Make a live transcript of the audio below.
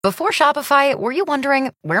Before Shopify, were you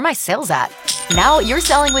wondering, where are my sales at? Now you're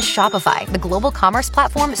selling with Shopify, the global commerce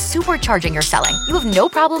platform supercharging your selling. You have no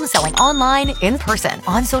problem selling online, in person,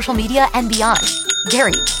 on social media, and beyond.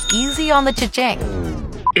 Gary, easy on the cha-ching.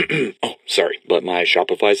 Oh, sorry, but my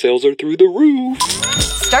Shopify sales are through the roof.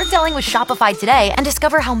 Start selling with Shopify today and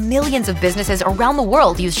discover how millions of businesses around the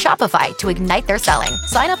world use Shopify to ignite their selling.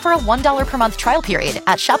 Sign up for a $1 per month trial period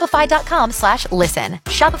at shopify.com/listen.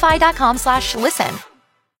 Shopify.com/listen.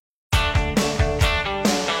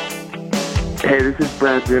 Hey, this is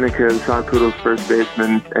Brad Zunica, the Sod Poodles first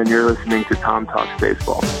baseman, and you're listening to Tom Talks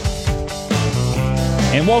Baseball.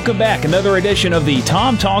 And welcome back. Another edition of the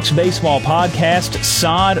Tom Talks Baseball podcast,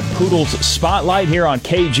 Sod Poodles Spotlight here on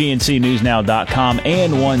KGNCNewsNow.com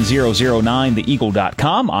and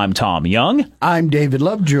 1009theeagle.com. I'm Tom Young. I'm David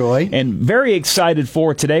Lovejoy. And very excited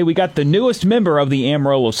for today. We got the newest member of the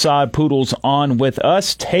Amarillo Sod Poodles on with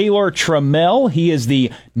us, Taylor Trammell. He is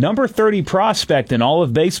the number 30 prospect in all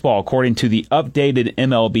of baseball, according to the updated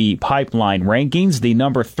MLB pipeline rankings. The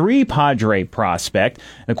number 3 Padre prospect.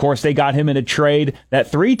 And of course, they got him in a trade, that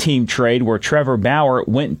 3-team trade where Trevor Bauer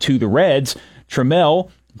went to the Reds. Trammell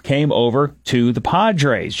came over to the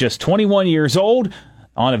Padres. Just 21 years old,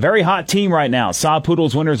 on a very hot team right now. Sod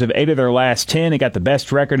Poodles winners of 8 of their last 10. They got the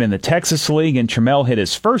best record in the Texas League, and Trammell hit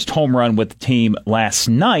his first home run with the team last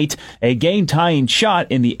night, a game-tying shot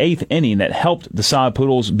in the 8th inning that helped the Sod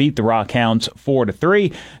Poodles beat the Rockhounds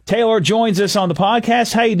 4-3. Taylor joins us on the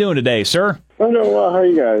podcast. How you doing today, sir? I'm doing well. How are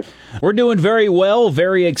you guys? We're doing very well.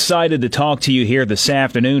 Very excited to talk to you here this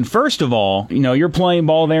afternoon. First of all, you're playing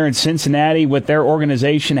ball there in Cincinnati with their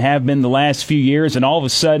organization, have been the last few years, and all of a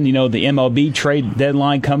sudden, the MLB trade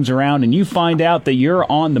deadline comes around, and you find out that you're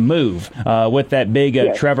on the move with that big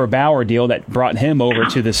Trevor Bauer deal that brought him over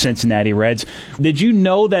to the Cincinnati Reds. Did you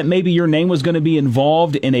know that maybe your name was going to be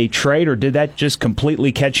involved in a trade, or did that just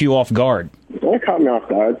completely catch you off guard? It caught me off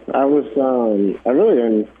guard. I really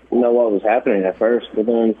didn't know what was happening at first, but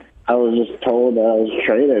then I was just told that I was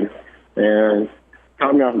traded, and it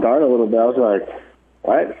caught me off guard a little bit. I was like,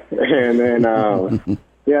 what? And then,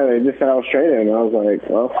 they just said I was traded, and I was like,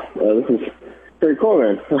 well, this is pretty cool,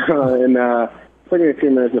 man. And it took me a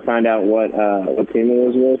few minutes to find out what team it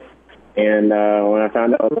was with. And when I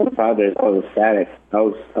found out it was the Padres, I was ecstatic. I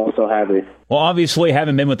was so happy. Well, obviously,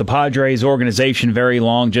 haven't been with the Padres organization very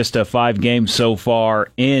long, just 5 games so far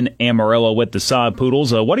in Amarillo with the Sod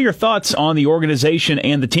Poodles. What are your thoughts on the organization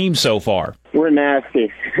and the team so far? We're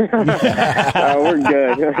nasty. We're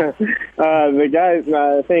good. The guys,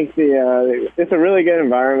 I think it's a really good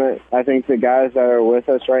environment. I think the guys that are with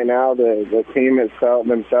us right now, the team itself,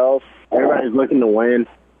 themselves, everybody's looking to win.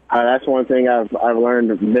 That's one thing I've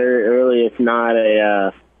learned very early. It's not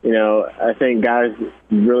I think guys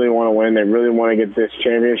really want to win. They really want to get this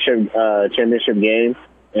championship game,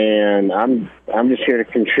 and I'm just here to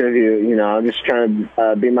contribute. I'm just trying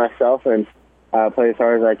to be myself and play as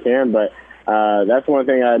hard as I can. But that's one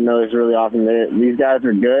thing I notice really often. These guys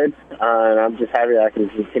are good, and I'm just happy I can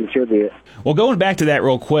contribute. Well, going back to that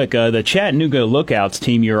real quick, the Chattanooga Lookouts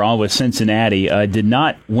team you're on with Cincinnati did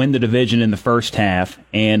not win the division in the first half,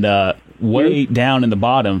 and way down in the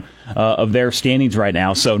bottom of their standings right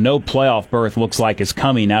now, so no playoff berth looks like is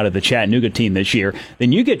coming out of the Chattanooga team this year.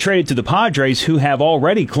 Then you get traded to the Padres, who have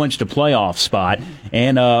already clinched a playoff spot,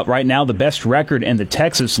 and right now the best record in the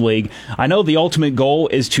Texas League. I know the ultimate goal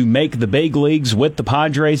is to make the big leagues with the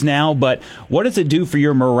Padres now, but what does it do for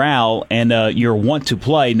your morale and your want to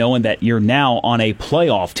play, knowing that you're now on a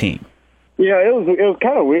playoff team? Yeah, it was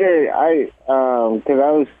kind of weird. Because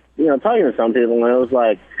I was talking to some people, and it was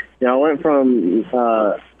like, I went from,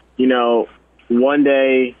 one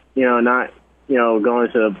day, not,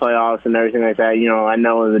 going to the playoffs and everything like that. I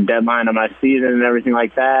know the deadline of my season and everything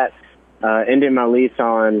like that. Ending my lease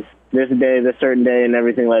on this certain day and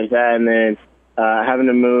everything like that. And then having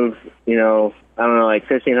to move,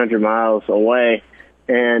 1,500 miles away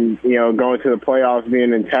and, going to the playoffs,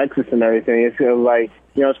 being in Texas and everything. It feels like,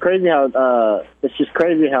 it's crazy how, it's just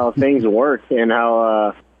crazy how things work and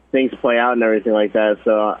how, things play out and everything like that.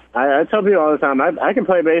 So I tell people all the time, I can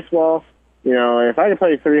play baseball. If I could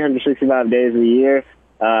play 365 days a year,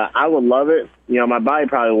 I would love it. My body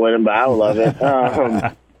probably wouldn't, but I would love it.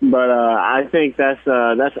 But I think that's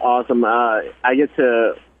awesome. I get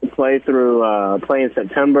to play in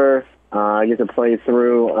September. I get to play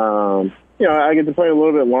through, I get to play a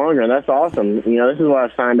little bit longer. That's awesome. This is what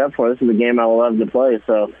I've signed up for. This is a game I would love to play.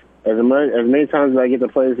 So as many times as I get to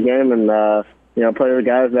play this game and, play with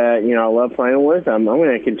guys that, I love playing with, I'm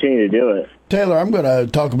going to continue to do it. Taylor, I'm going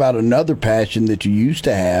to talk about another passion that you used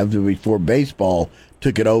to have before baseball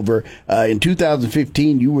took it over. In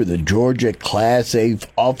 2015, you were the Georgia Class A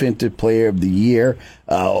Offensive Player of the Year,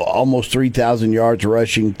 almost 3,000 yards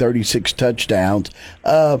rushing, 36 touchdowns.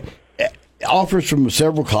 Offers from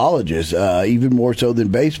several colleges, even more so than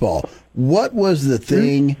baseball. What was the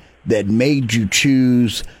thing that made you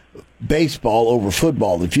choose baseball over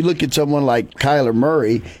football? If you look at someone like Kyler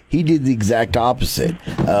Murray, he did the exact opposite.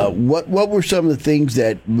 What were some of the things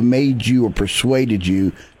that made you or persuaded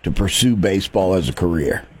you to pursue baseball as a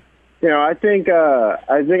career? I think I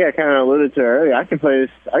kind of alluded to it earlier. I can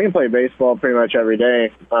play baseball pretty much every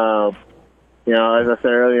day. As I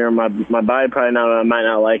said earlier, my body probably might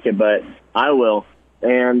not like it, but I will.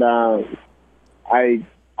 And I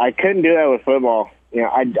couldn't do that with football.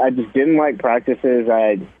 I just didn't like practices.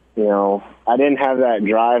 I didn't have that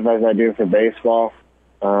drive as I do for baseball.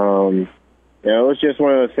 It was just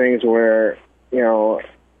one of those things where, you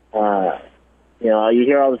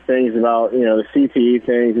hear all the things about, the CTE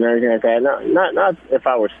things and everything like that. Not if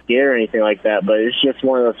I were scared or anything like that, but it's just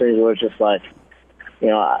one of those things where it's just like,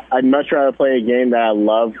 I'd much rather play a game that I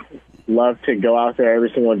love to go out there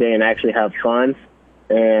every single day and actually have fun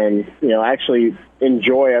and, actually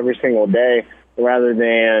enjoy every single day rather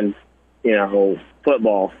than,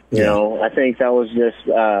 football. I think that was just,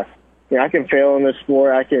 I can fail in this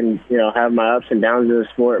sport. I can, have my ups and downs in the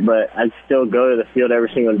sport, but I still go to the field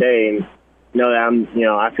every single day and know that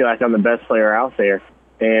I feel like I'm the best player out there.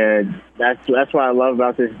 And that's what I love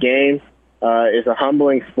about this game. It's a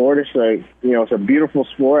humbling sport. It's a beautiful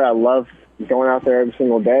sport. I love going out there every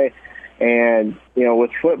single day. And,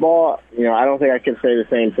 with football, I don't think I can say the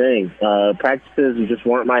same thing. Practices just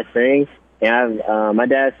weren't my thing. And my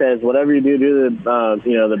dad says, whatever you do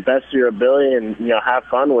the best of your ability and, have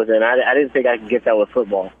fun with it. And I didn't think I could get that with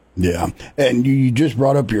football. Yeah. And you just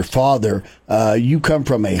brought up your father. You come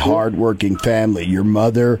from a hardworking family. Your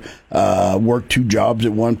mother worked 2 jobs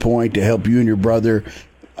at one point to help you and your brother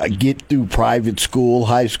get through private school,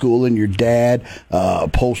 high school, and your dad, a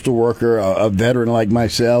postal worker, a veteran like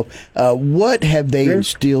myself. What have they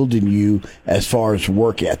instilled in you as far as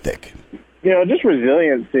work ethic? Just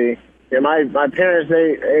resiliency. My parents,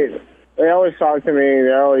 they always talk to me.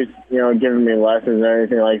 They're always, giving me lessons and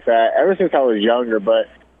everything like that ever since I was younger. But,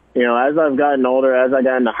 as I've gotten older, as I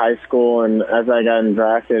got into high school and as I got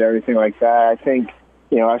drafted, everything like that, I think,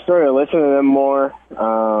 I started listening to them more.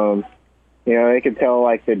 They could tell,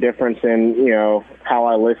 the difference in, how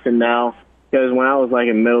I listen now. Because when I was,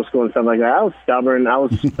 in middle school and stuff like that, I was stubborn. I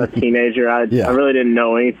was a teenager. I really didn't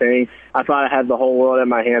know anything. I thought I had the whole world in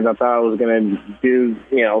my hands. I thought I was going to do,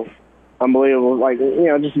 unbelievable,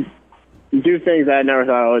 just do things I never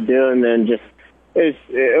thought I would do. And then it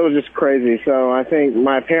was just crazy. So I think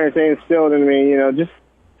my parents, they instilled in me, just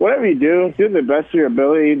whatever you do the best of your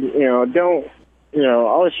ability. Don't,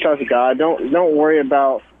 always trust God. Don't worry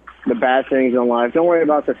about the bad things in life. Don't worry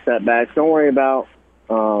about the setbacks. Don't worry about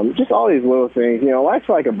just all these little things. Life's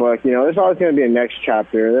like a book. There's always going to be a next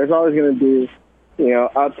chapter. There's always going to be,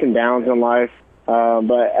 ups and downs in life.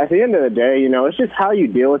 But at the end of the day, it's just how you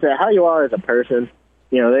deal with it, how you are as a person.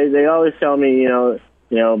 They always tell me,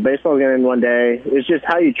 baseball's going to end one day. It's just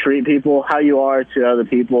how you treat people, how you are to other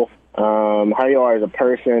people, how you are as a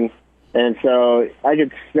person. And so I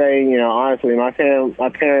could say, honestly, my parents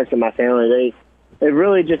and my family, they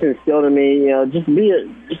really just instilled in me, just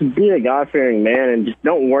be a God-fearing man and just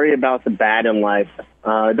don't worry about the bad in life.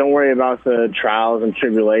 Don't worry about the trials and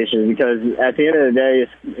tribulations because at the end of the day,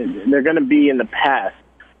 they're going to be in the past.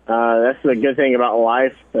 That's the good thing about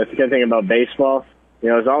life. That's the good thing about baseball.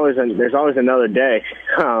 There's always another day.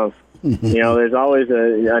 There's always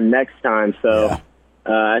a next time. So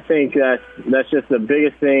I think that's just the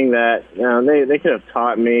biggest thing that they could have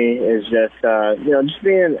taught me is just just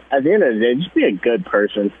being at the end of the day, just be a good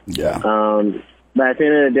person. Yeah. But at the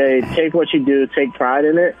end of the day, take what you do, take pride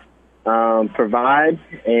in it, provide,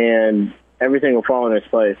 and everything will fall in its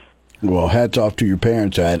place. Well, hats off to your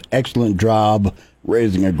parents. An excellent job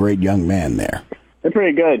raising a great young man there. They're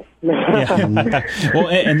pretty good. Yeah. Well,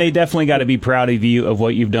 and they definitely got to be proud of you of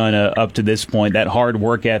what you've done up to this point. That hard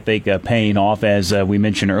work ethic paying off. As we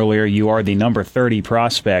mentioned earlier, you are the number 30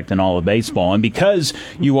 prospect in all of baseball. And because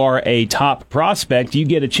you are a top prospect, you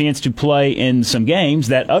get a chance to play in some games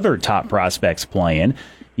that other top prospects play in.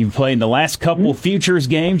 You've played in the last couple Futures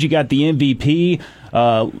games. You got the MVP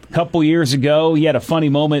a couple years ago. He had a funny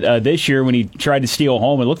moment this year when he tried to steal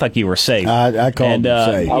home. It looked like you were safe. I called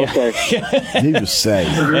him safe. He was safe.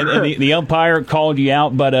 And the umpire called you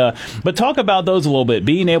out. But talk about those a little bit.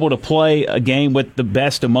 Being able to play a game with the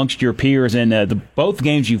best amongst your peers, and both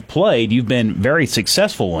games you've played, you've been very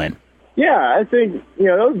successful in. Yeah, I think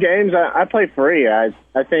those games I play free.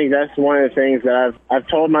 I think that's one of the things that I've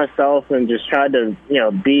told myself and just tried to,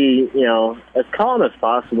 be, as calm as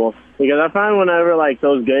possible. Because I find whenever, like,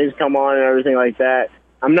 those games come on and everything like that,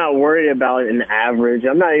 I'm not worried about an average.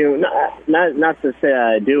 I'm not even, not to say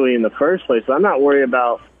I do in the first place, but I'm not worried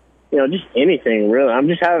about, just anything, really. I'm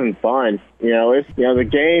just having fun. It's, the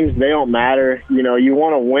games, they don't matter. You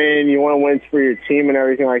want to win. You want to win for your team and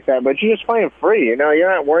everything like that, but you're just playing free. You're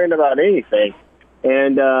not worrying about anything.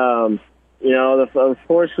 And, of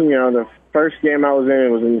course, the first game I was in, it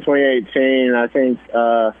was in 2018. I think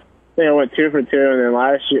I went 2 for 2, and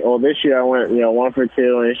then this year I went, 1 for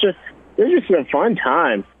 2, and it was just a fun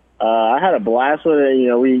time. I had a blast with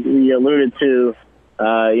it. We alluded to,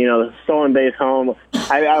 the stolen base home.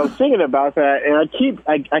 I was thinking about that, and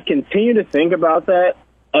I continue to think about that.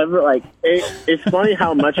 It's funny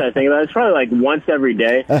how much I think about it. It's probably like once every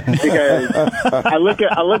day because I look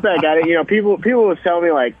back at it. People will tell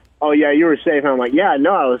me like, "Oh yeah, you were safe." And I'm like, "Yeah, I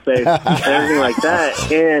know I was safe," and everything like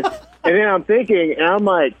that. And then I'm thinking, and I'm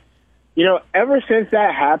like, ever since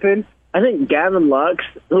that happened, I think Gavin Lux,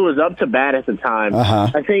 who was up to bat at the time,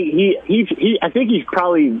 I think he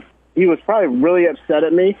was probably really upset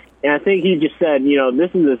at me, and I think he just said,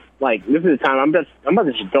 this is the time I'm about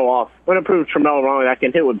to just go off. I'm going to prove Trammell wrong that I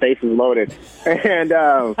can hit with bases loaded. And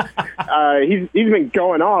he's been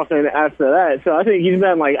going off, and after that, so I think he's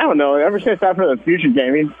been like, I don't know, ever since after the Future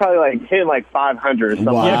game, he's probably like hitting like 500 or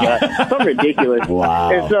something like that. Something ridiculous.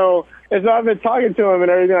 Wow. And so I've been talking to him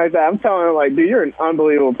and everything like that. I'm telling him like, dude, you're an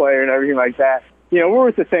unbelievable player and everything like that. We're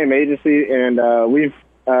with the same agency, and we've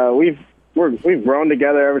grown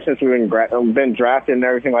together ever since we've been drafted and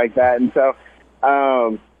everything like that. And so,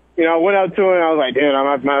 I went up to him and I was like, dude,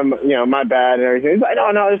 my bad and everything. He's like,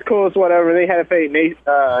 no, it's cool, it's whatever. They had to pay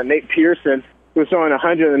Nate Pearson, who was throwing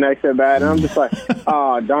 100 the next at bat, and I'm just like,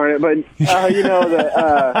 oh darn it. But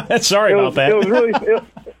sorry about that. It was really, it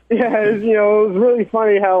was really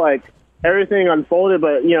funny how like everything unfolded.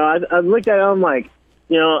 But I looked at him like,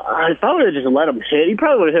 if I would have just let him hit, he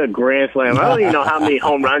probably would have hit a grand slam. I don't even know how many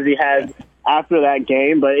home runs he had after that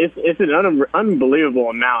game, but it's an unbelievable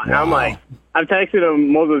amount. And I'm like, I've texted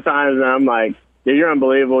him multiple times, and I'm like, dude, you're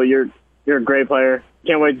unbelievable. You're a great player.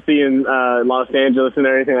 Can't wait to see you in Los Angeles and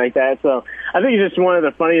everything like that. So I think it's just one of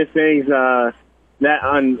the funniest things that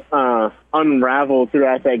unraveled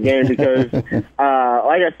throughout that game because, like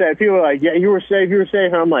I said, people were like, yeah, you were safe.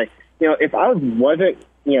 And I'm like, if I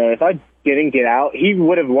didn't get out, he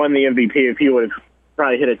would have won the MVP if he would have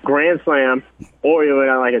probably hit a grand slam or he would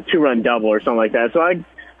have like a 2-run double or something like that. So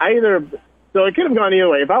so it could have gone either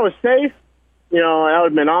way. If I was safe, that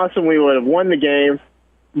would have been awesome. We would have won the game.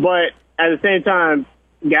 But at the same time,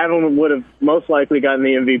 Gavin would have most likely gotten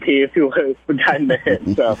the MVP if he would have gotten the hit.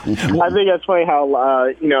 So I think that's funny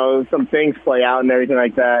how, some things play out and everything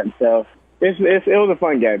like that. So it was a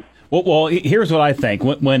fun game. Well, here's what I think.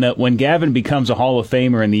 When Gavin becomes a Hall of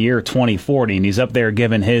Famer in the year 2040 and he's up there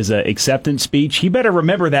giving his acceptance speech, he better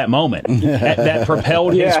remember that moment that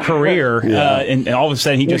propelled his career, and all of a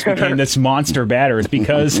sudden he just became this monster batter. It's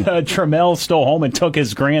because Trammell stole home and took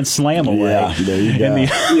his grand slam away in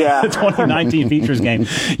the 2019 Features game.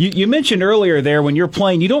 You mentioned earlier there when you're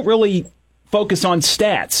playing, you don't really focus on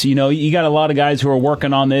stats. You got a lot of guys who are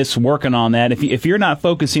working on this, working on that. If you're not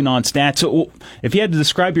focusing on stats, if you had to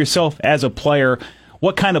describe yourself as a player,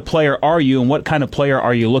 what kind of player are you, and what kind of player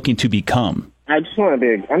are you looking to become? I'm just going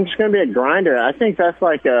to be a grinder. I think that's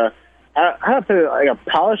like a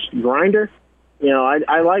polished grinder.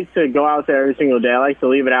 I like to go out there every single day. I like to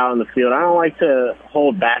leave it out on the field. I don't like to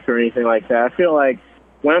hold back or anything like that. I feel like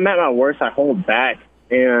when I'm at my worst, I hold back.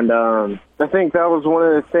 And I think that was one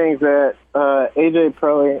of the things that AJ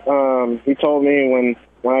Preller, he told me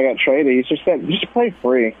when I got traded. He just said, just play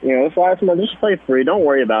free. This last month, just play free. Don't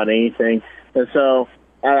worry about anything. And so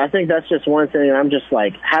I think that's just one thing I'm just,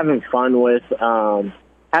 like, having fun with,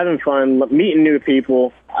 meeting new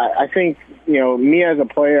people. I think, me as a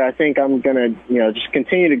player, I think I'm going to, just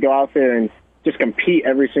continue to go out there and just compete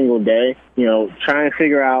every single day, try and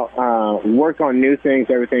figure out, work on new things,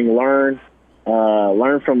 everything, learn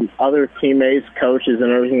from other teammates, coaches,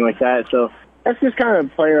 and everything like that. So that's just kind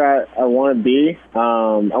of player I want to be.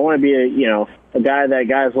 I want to be a guy that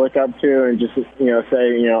guys look up to and just say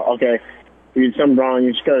okay, if you did something wrong,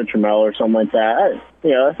 you just go to Trammell or something like that.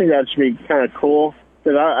 I think that should be kind of cool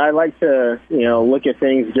because I like to look at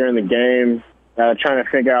things during the game, trying to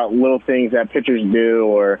figure out little things that pitchers do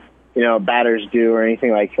or batters do or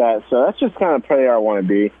anything like that. So that's just kind of player I want to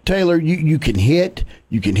be. Taylor, you can hit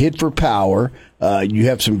for power. You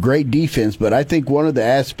have some great defense, but I think one of the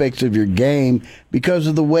aspects of your game, because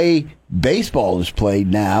of the way baseball is played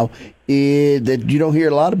now, that you don't hear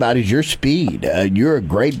a lot about is your speed. You're a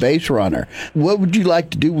great base runner. What would you like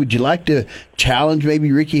to do? Would you like to challenge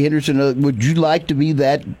maybe Ricky Henderson? Would you like to be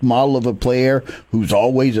that model of a player who's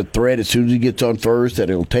always a threat as soon as he gets on first, that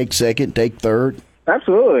he'll take second, take third?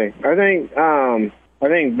 Absolutely. I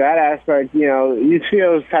think that aspect, you see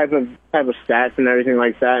those type of stats and everything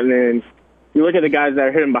like that, and then you look at the guys that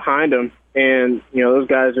are hitting behind them, and those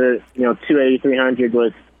guys are 280, 300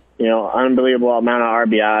 with unbelievable amount of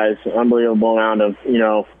RBIs, unbelievable amount of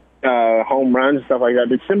home runs and stuff like that.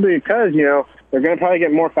 But simply because they're going to probably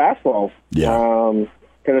get more fastballs. Yeah.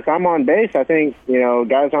 Because if I'm on base, I think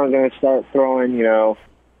guys aren't going to start throwing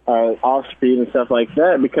off speed and stuff like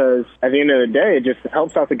that, because at the end of the day, it just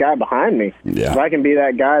helps out the guy behind me. Yeah. If I can be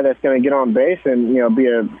that guy that's going to get on base and be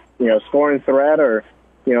a scoring threat or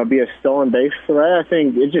be a stolen base threat, I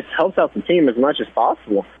think it just helps out the team as much as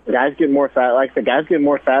possible. The guys get more the guys get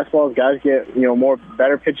more fastballs, guys get more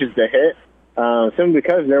better pitches to hit, simply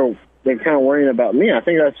because they're kind of worrying about me. I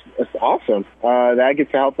think that's awesome. That I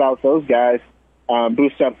get to help out those guys,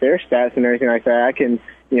 boost up their stats and everything like that. I can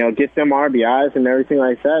get them RBIs and everything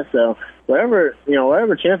like that. So whatever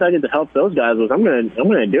chance I get to help those guys with, I'm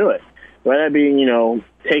gonna do it. Whether that be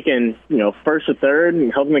taking first or third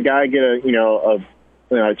and helping the guy get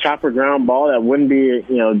a chopper ground ball that wouldn't be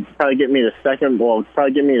probably get me to second,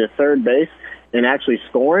 probably get me to third base, and actually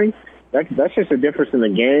scoring. That's just a difference in the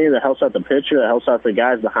game that helps out the pitcher, that helps out the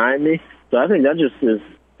guys behind me. So I think that just is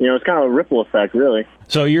it's kind of a ripple effect, really.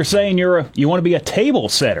 So you're saying you want to be a table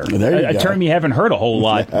setter, a term you haven't heard a whole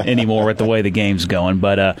lot anymore with the way the game's going.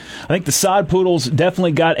 But I think the Sod Poodles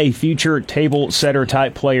definitely got a future table setter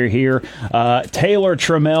type player here. Taylor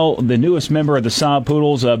Trammell, the newest member of the Sod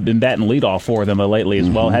Poodles, been batting leadoff for them lately as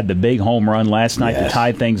well. Had the big home run last night to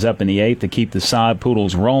tie things up in the 8th to keep the Sod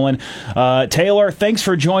Poodles rolling. Taylor, thanks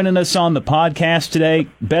for joining us on the podcast today.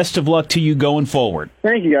 Best of luck to you going forward.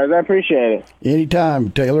 Thank you, guys. I appreciate it.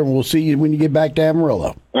 Anytime, Taylor. We'll see you when you get back to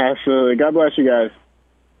Amarillo. Absolutely. God bless you guys.